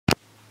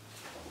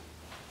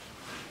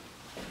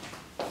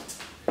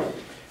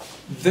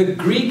the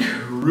Greek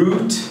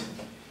root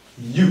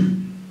eu.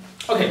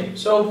 Okay,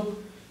 so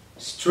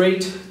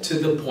straight to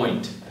the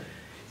point.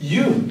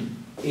 Eu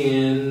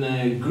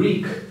in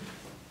Greek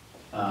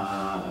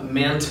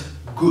meant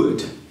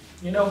good.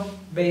 You know,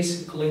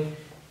 basically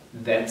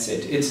that's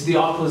it. It's the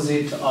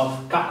opposite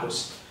of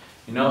kakos.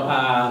 You know,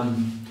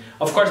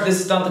 of course this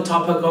is not the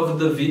topic of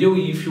the video.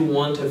 If you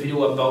want a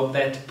video about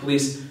that,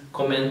 please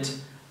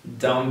comment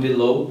down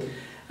below.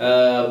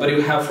 But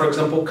you have, for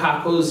example,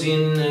 kakos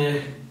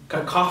in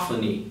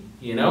cacophony.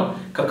 You know,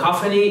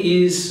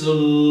 cacophony is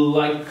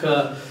like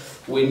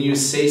when you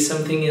say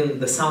something and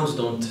the sounds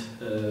don't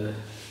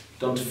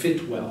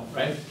fit well,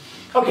 right?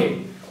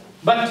 Okay,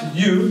 but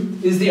eu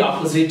is the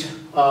opposite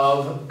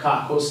of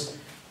kakos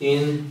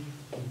in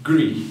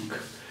Greek,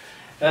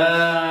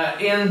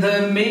 and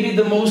maybe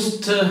the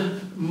most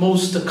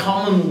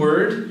common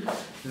word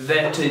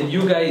that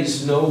you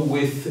guys know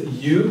with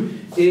eu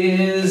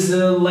is,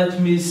 let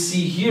me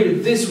see here,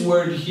 this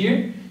word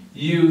here,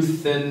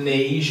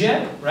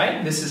 euthanasia,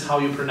 right? This is how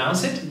you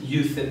pronounce it,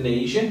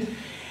 euthanasia.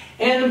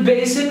 And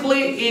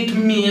basically it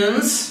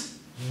means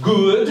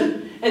good.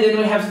 And then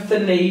we have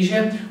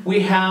Thanasia.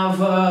 We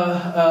have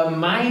a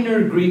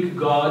minor Greek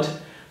god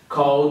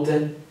called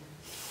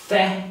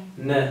Thanatos,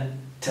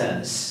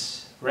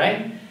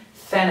 right?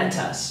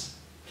 Thanatos,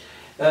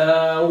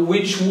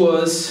 which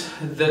was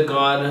the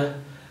god,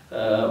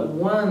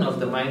 one of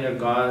the minor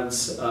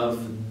gods of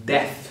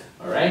death,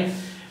 all right?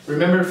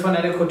 Remember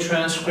phonetical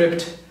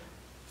transcript?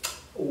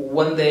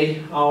 One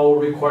day I'll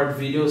record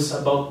videos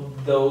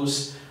about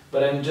those,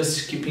 but I'm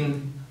just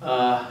keeping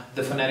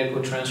the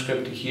phonetical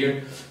transcript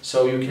here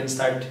so you can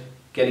start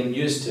getting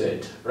used to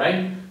it,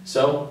 right?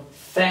 So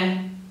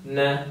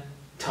Thanatos,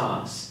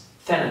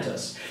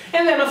 Thanatos.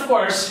 And then of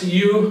course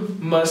you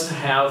must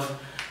have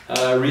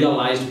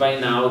realized by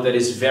now that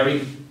it's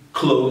very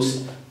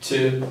close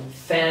to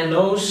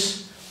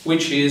Thanos,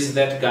 which is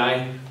that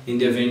guy in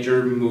the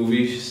Avenger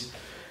movies.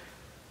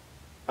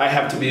 I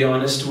have to be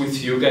honest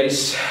with you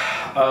guys,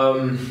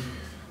 I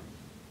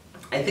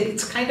think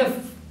it's kind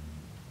of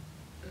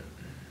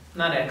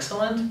not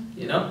excellent,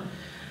 you know.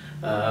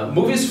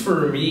 Movies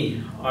for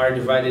me are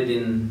divided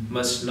in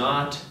must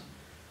not,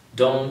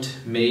 don't,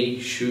 may,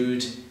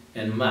 should,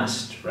 and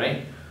must,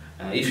 right?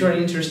 If you're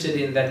interested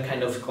in that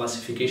kind of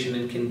classification,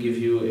 I can give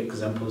you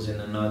examples in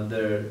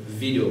another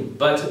video.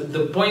 But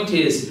the point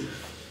is,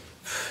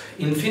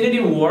 Infinity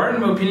War,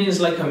 in my opinion,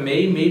 is like a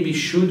may, maybe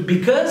should,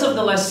 because of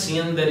the last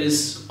scene that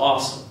is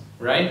awesome,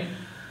 right?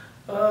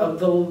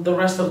 The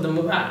rest of the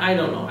movie, I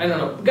don't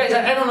know. Guys,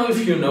 I don't know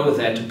if you know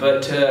that,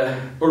 but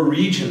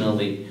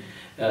originally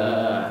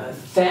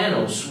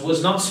Thanos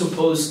was not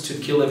supposed to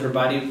kill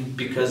everybody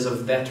because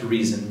of that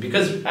reason.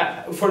 Because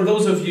for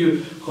those of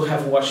you who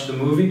have watched the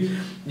movie,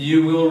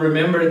 you will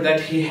remember that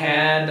he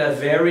had a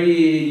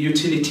very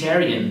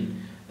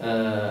utilitarian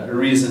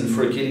reason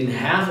for killing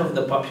half of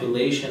the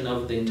population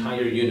of the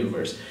entire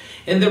universe.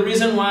 And the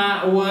reason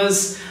why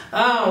was,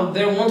 oh,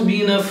 there won't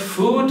be enough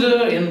food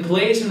in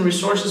place and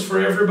resources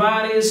for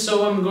everybody,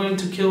 so I'm going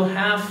to kill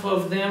half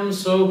of them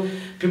so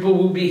people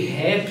will be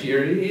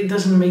happier. It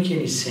doesn't make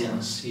any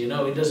sense, you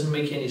know, it doesn't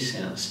make any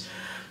sense.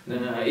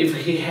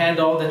 If he had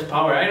all that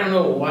power, I don't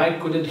know, why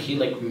couldn't he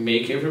like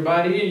make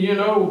everybody, you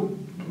know,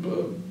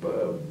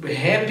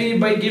 happy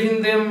by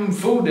giving them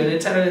food and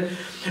etc.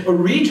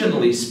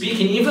 Originally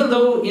speaking, even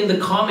though in the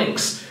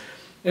comics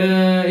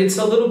it's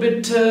a little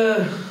bit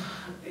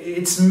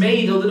it's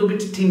made a little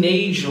bit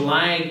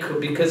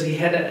teenage-like because he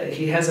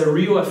has a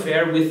real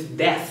affair with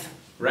death,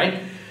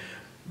 right?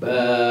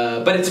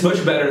 But it's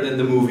much better than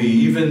the movie,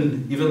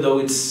 even though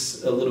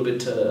it's a little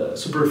bit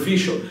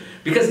superficial.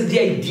 Because the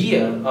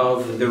idea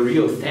of the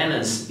real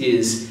Thanos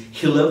is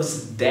he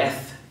loves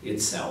death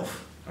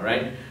itself, all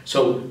right?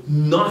 So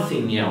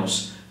nothing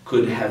else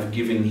could have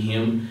given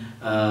him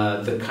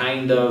the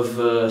kind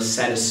of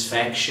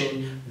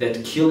satisfaction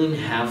that killing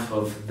half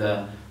of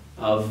the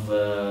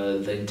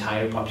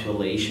entire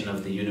population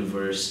of the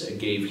universe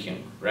gave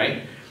him,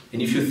 right?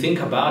 And if you think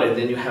about it,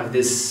 then you have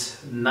this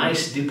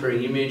nice deeper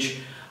image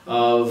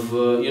of,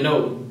 you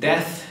know,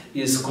 death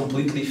is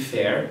completely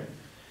fair,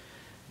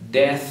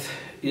 death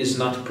is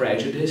not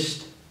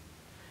prejudiced,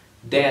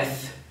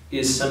 death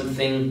is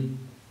something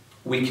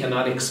we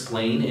cannot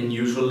explain, and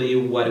usually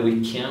what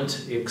we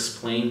can't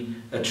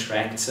explain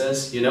attracts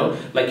us, you know?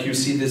 Like you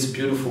see this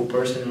beautiful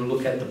person and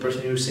look at the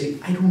person and you say,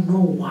 I don't know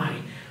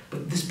why,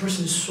 but this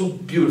person is so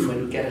beautiful,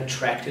 and you get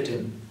attracted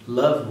and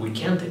love. We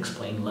can't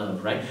explain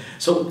love, right?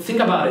 So think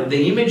about it,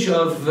 the image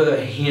of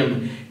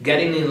him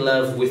getting in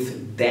love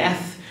with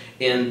death,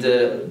 and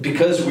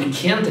because we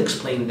can't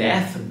explain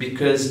death,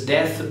 because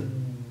death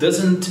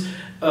doesn't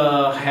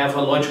have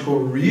a logical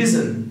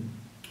reason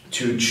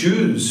to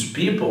choose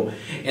people,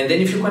 and then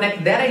if you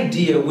connect that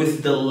idea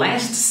with the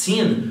last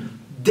scene,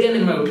 then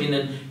in my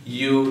opinion,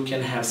 you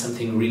can have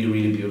something really,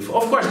 really beautiful.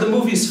 Of course, the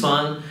movie is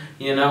fun,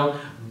 you know,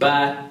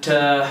 but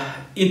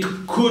it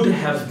could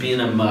have been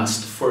a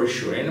must for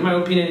sure. And in my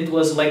opinion, it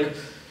was like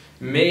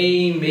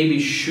maybe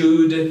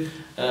should,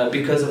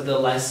 because of the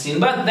last scene,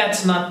 but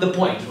that's not the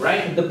point,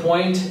 right? The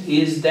point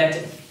is that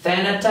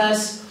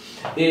Thanatos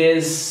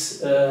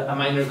is a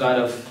minor god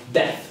of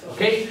death,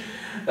 okay?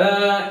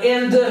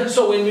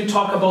 So when we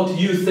talk about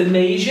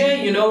euthanasia,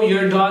 you know,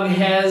 your dog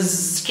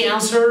has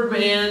cancer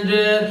and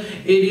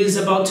it is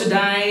about to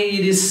die,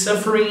 it is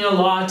suffering a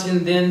lot,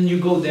 and then you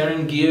go there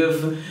and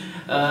give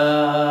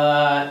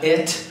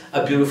it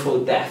a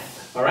beautiful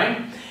death, all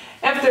right?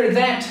 After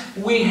that,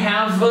 we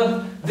have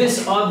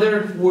this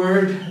other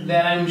word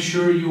that I'm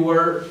sure you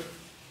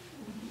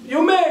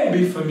may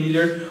be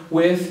familiar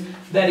with,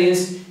 that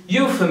is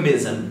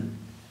euphemism.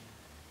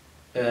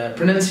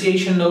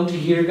 Pronunciation note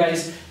here,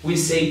 guys, we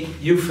say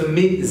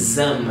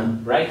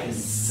euphemism, right?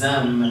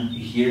 Zam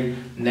here,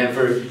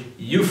 never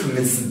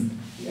euphemism,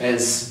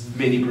 as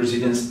many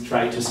Brazilians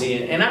try to say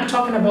it. And I'm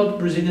talking about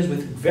Brazilians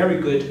with very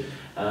good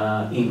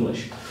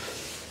English.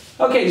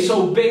 Okay,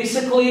 so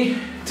basically,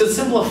 to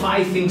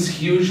simplify things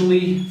hugely,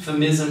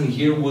 euphemism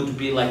here would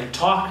be like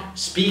talk,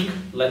 speak,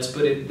 let's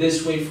put it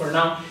this way for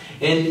now.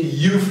 And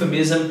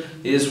euphemism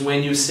is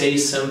when you say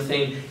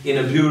something in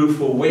a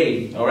beautiful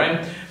way, all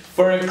right?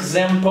 For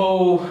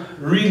example,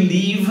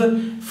 relieve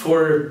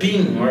for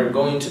peeing or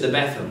going to the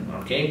bathroom,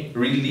 okay?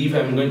 Relieve,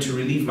 I'm going to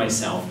relieve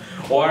myself.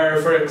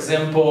 Or, for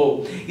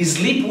example,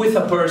 sleep with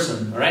a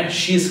person, all right?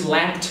 She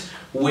slept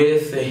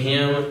with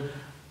him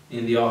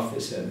in the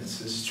office.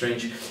 It's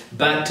strange.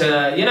 But,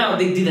 you know,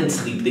 they didn't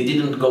sleep. They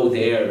didn't go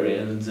there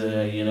and,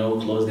 you know,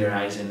 close their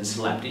eyes and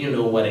slept. You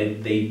know what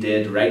they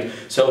did, right?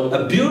 So,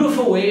 a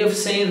beautiful way of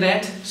saying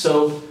that.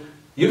 So,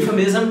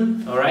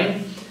 euphemism, all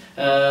right,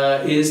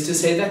 is to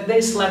say that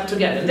they slept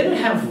together. And then we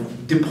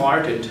have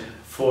departed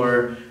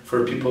for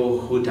people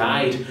who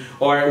died.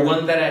 Or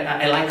one that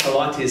I like a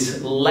lot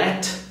is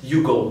let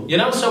you go. You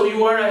know, so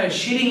you are a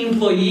shitty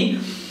employee.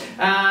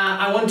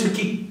 I want to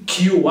kick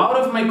you out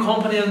of my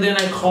company, and then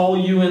I call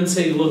you and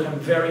say, look, I'm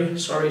very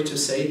sorry to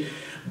say,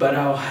 but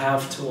I'll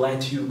have to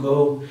let you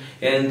go.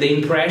 And the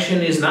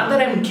impression is not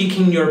that I'm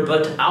kicking your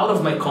butt out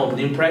of my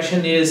company. The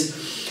impression is,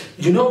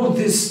 you know,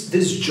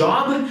 this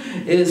job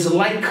is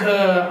like,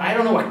 I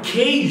don't know, a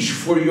cage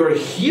for your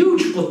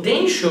huge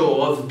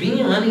potential of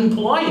being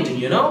unemployed,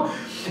 you know?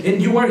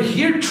 And you are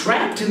here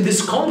trapped in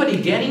this company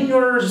getting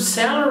your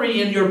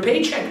salary and your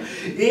paycheck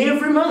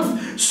every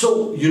month.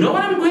 So, you know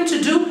what I'm going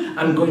to do?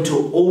 I'm going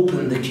to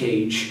open the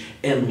cage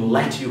and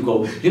let you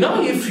go. You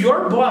know, if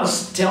your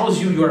boss tells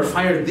you you are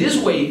fired this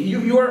way,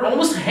 you are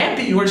almost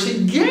happy. You are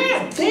saying,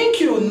 yeah, thank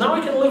you. Now I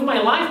can live my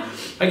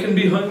life. I can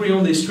be hungry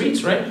on the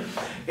streets, right?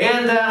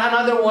 And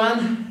another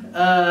one,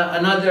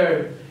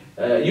 another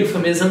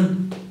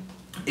euphemism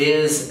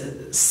is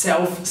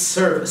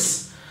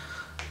self-service.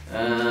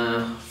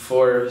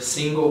 For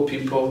single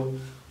people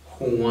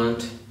who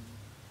want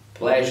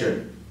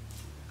pleasure.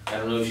 I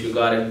don't know if you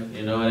got it,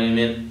 you know what I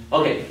mean?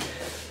 Okay,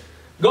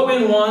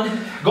 going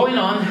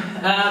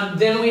on,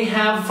 then we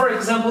have, for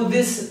example,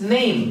 this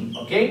name,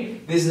 okay?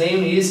 This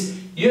name is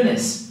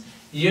Eunice.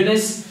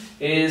 Eunice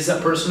is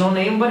a personal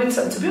name, but it's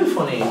a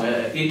beautiful name.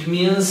 It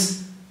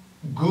means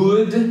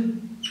good,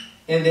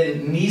 and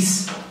then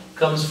Nis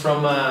comes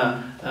from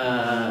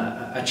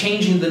a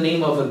change in the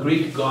name of a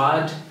Greek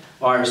god,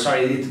 or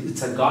sorry,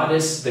 it's a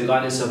goddess, the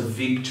goddess of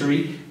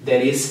victory,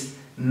 that is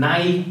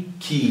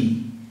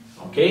Nike,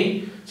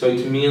 okay? So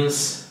it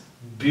means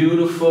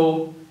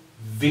beautiful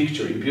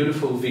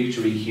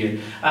victory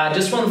here.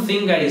 Just one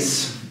thing,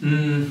 guys,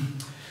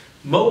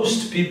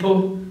 most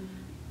people,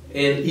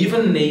 and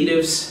even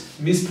natives,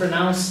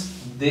 mispronounce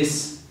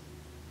this,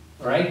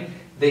 right?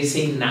 They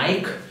say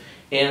Nike,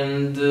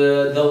 and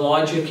the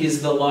logic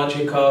is the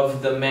logic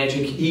of the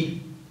magic E,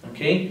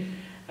 okay?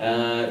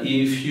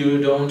 If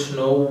you don't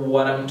know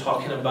what I'm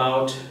talking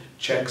about,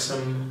 check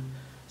some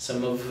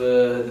of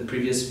the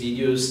previous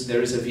videos.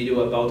 There is a video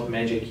about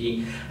magic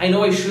E. I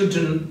know I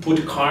should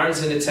put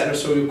cards and etc.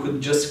 so you could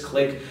just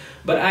click,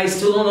 but I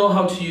still don't know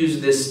how to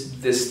use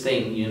this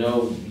thing, you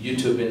know,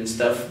 YouTube and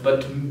stuff.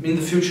 But in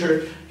the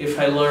future, if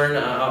I learn,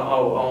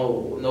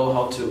 I'll know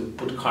how to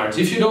put cards.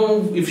 If you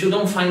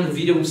don't find the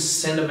video,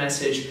 send a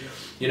message,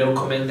 you know,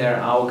 comment there.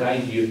 I'll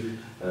guide you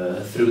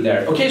through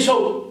there. Okay,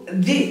 so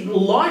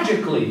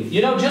logically,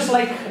 you know, just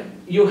like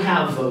you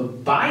have a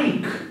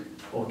bike,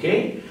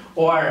 okay,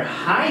 or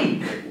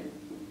hike,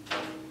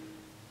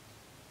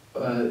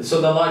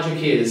 so the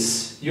logic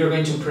is you're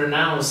going to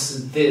pronounce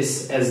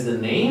this as the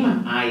name,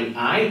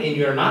 I, and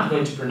you're not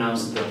going to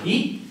pronounce the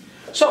E,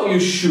 so you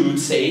should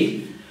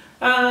say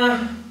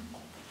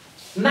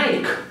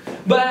Nike,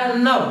 but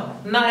no,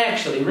 not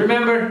actually.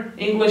 Remember,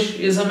 English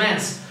is a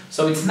mess,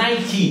 so it's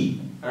Nike,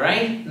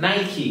 alright,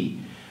 Nike.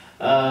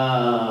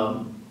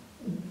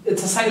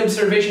 It's a side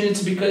observation,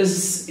 it's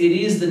because it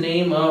is the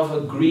name of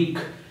a Greek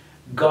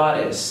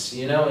goddess,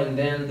 you know, and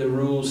then the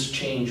rules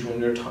change when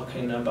you're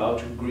talking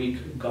about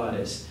Greek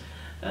goddess.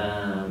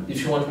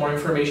 If you want more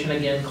information,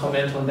 again,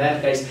 comment on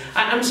that, guys.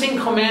 I'm saying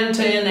comment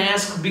and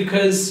ask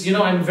because, you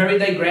know, I'm very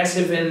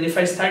digressive, and if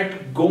I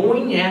start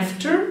going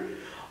after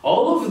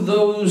All of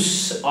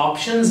those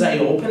options I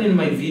open in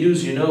my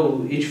videos, you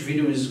know, each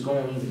video is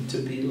going to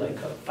be like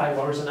 5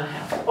 hours and a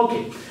half.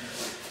 Okay,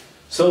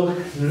 so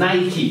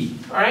Nike,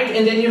 all right,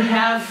 and then you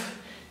have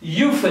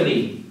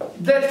euphony.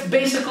 That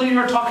basically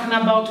you're talking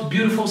about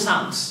beautiful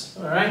sounds,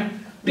 all right?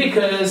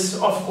 Because,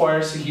 of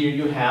course, here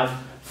you have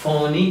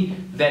phony,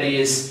 that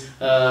is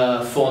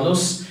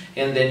phonos,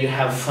 and then you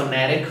have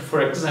phonetic,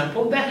 for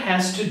example, that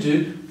has to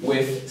do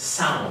with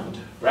sound,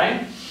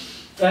 right?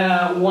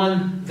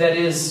 One that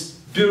is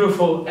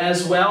beautiful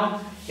as well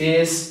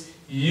is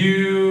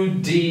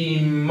eudaimonia,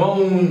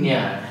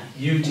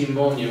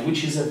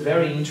 which is a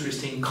very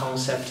interesting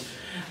concept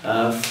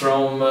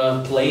from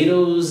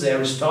Plato's,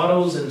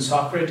 Aristotle's, and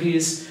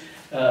Socrates'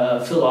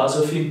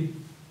 philosophy.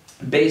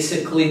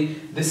 Basically,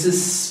 this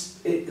is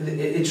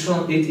it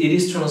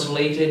is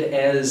translated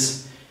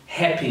as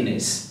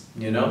happiness,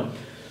 you know,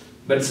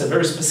 but it's a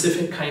very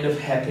specific kind of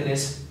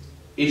happiness.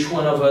 Each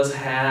one of us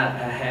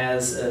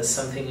has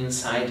something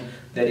inside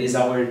that is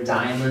our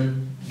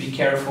diamond. Be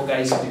careful,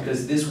 guys,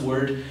 because this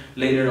word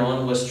later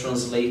on was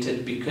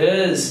translated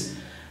because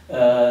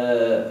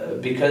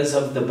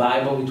of the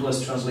Bible. It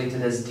was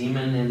translated as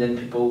demon, and then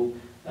people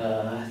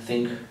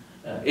think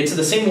it's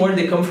the same word.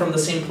 They come from the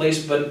same place,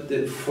 but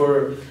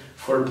for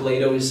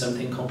Plato is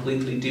something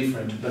completely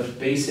different. But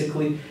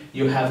basically,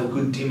 you have a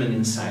good demon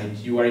inside.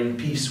 You are in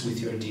peace with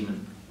your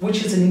demon,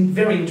 which is a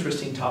very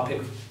interesting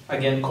topic.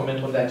 Again,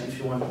 comment on that if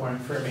you want more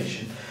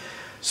information.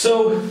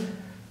 So,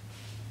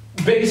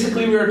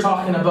 basically we are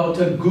talking about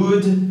a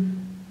good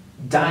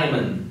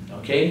diamond,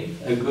 okay?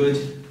 A good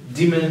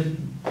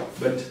demon,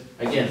 but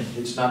again,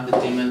 it's not the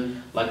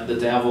demon like the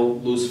devil,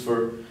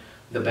 Lucifer,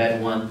 the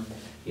bad one,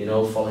 you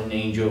know, fallen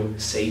angel,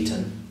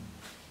 Satan,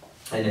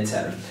 and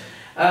etc.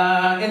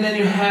 And then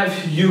you have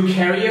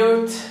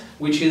eukaryote,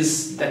 which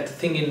is that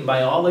thing in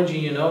biology,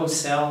 you know,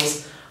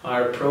 cells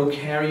are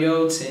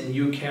prokaryotes and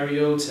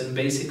eukaryotes, and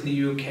basically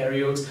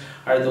eukaryotes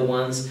are the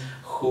ones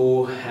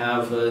who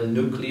have a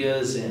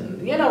nucleus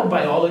and, you know,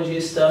 biology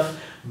stuff.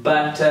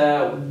 But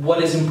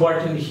what is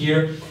important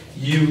here,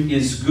 eu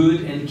is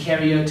good and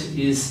karyote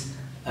is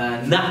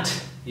not,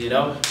 you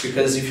know,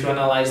 because if you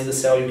analyze the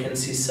cell, you can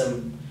see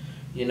some,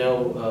 you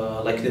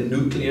know, like the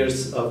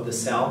nucleus of the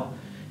cell,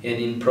 and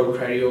in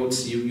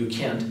prokaryotes you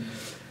can't.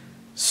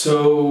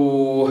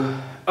 So,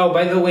 oh,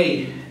 by the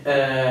way,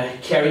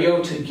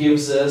 karyote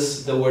gives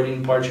us the word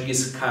in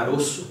Portuguese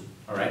caroço,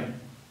 all right?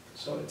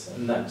 So it's a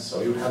nut,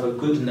 so you have a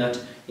good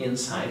nut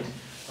inside,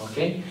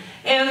 okay?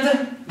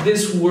 And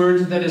this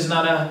word that is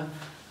not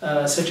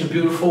such a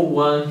beautiful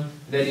one,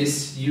 that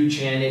is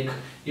eugenic.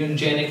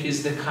 Eugenic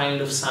is the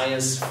kind of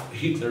science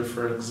Hitler,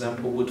 for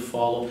example, would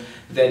follow.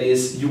 That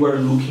is, you are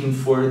looking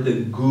for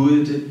the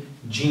good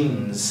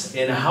genes.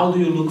 And how do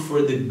you look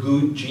for the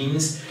good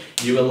genes?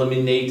 You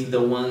eliminate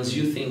the ones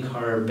you think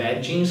are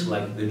bad genes,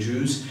 like the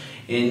Jews,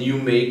 and you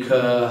make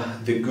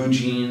the good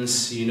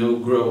genes, you know,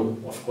 grow.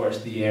 Of course,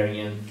 the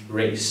Aryan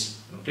race.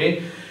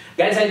 Okay,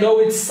 guys, I know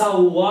it's a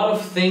lot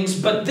of things,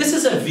 but this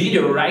is a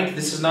video, right?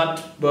 This is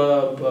not,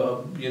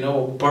 you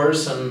know,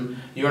 person.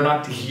 You're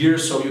not here,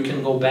 so you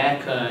can go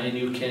back and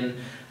you can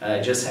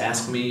just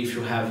ask me if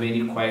you have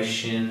any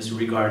questions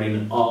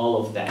regarding all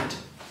of that.